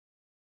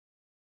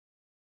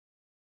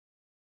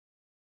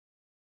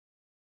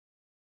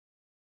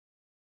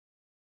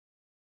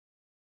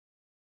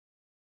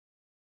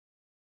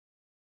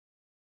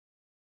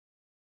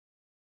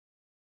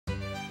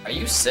Are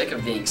you sick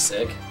of being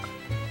sick?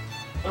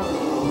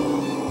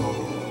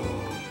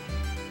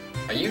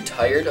 Are you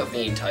tired of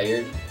being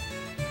tired?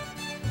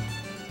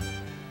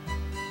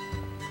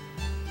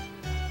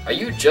 Are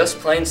you just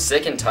plain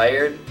sick and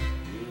tired?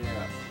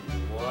 Yeah.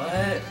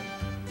 What?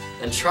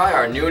 Then try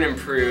our new and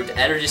improved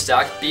Energy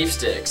Stock beef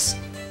sticks.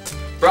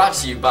 Brought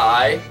to you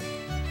by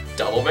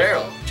Double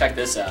Barrel. Check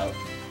this out.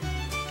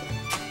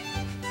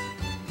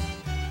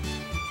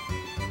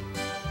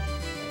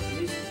 Are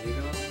these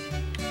legal?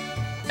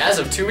 As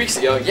of 2 weeks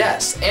ago,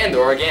 yes, and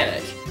they're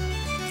organic.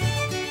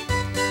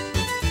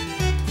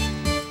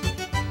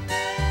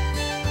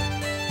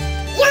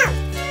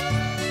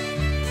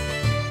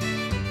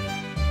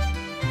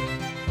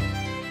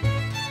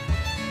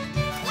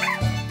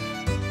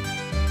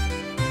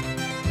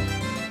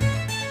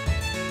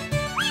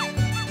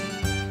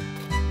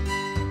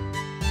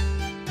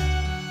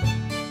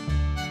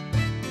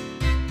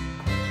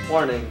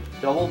 Warning: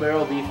 Double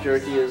Barrel beef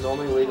jerky is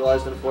only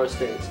legalized in 4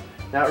 states.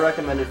 Not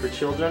recommended for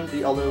children,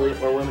 the elderly,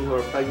 or women who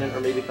are pregnant or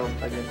may become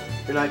pregnant.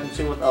 Do not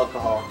consume with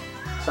alcohol.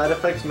 Side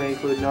effects may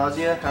include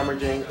nausea,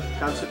 hemorrhaging,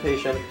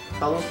 constipation,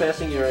 problems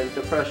passing urine,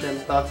 depression,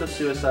 thoughts of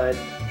suicide,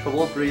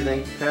 trouble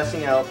breathing,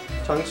 passing out,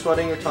 tongue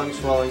sweating or tongue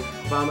swelling,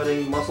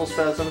 vomiting, muscle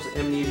spasms,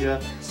 amnesia,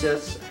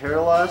 cysts,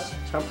 hair loss,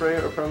 temporary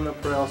or permanent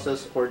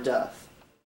paralysis, or death.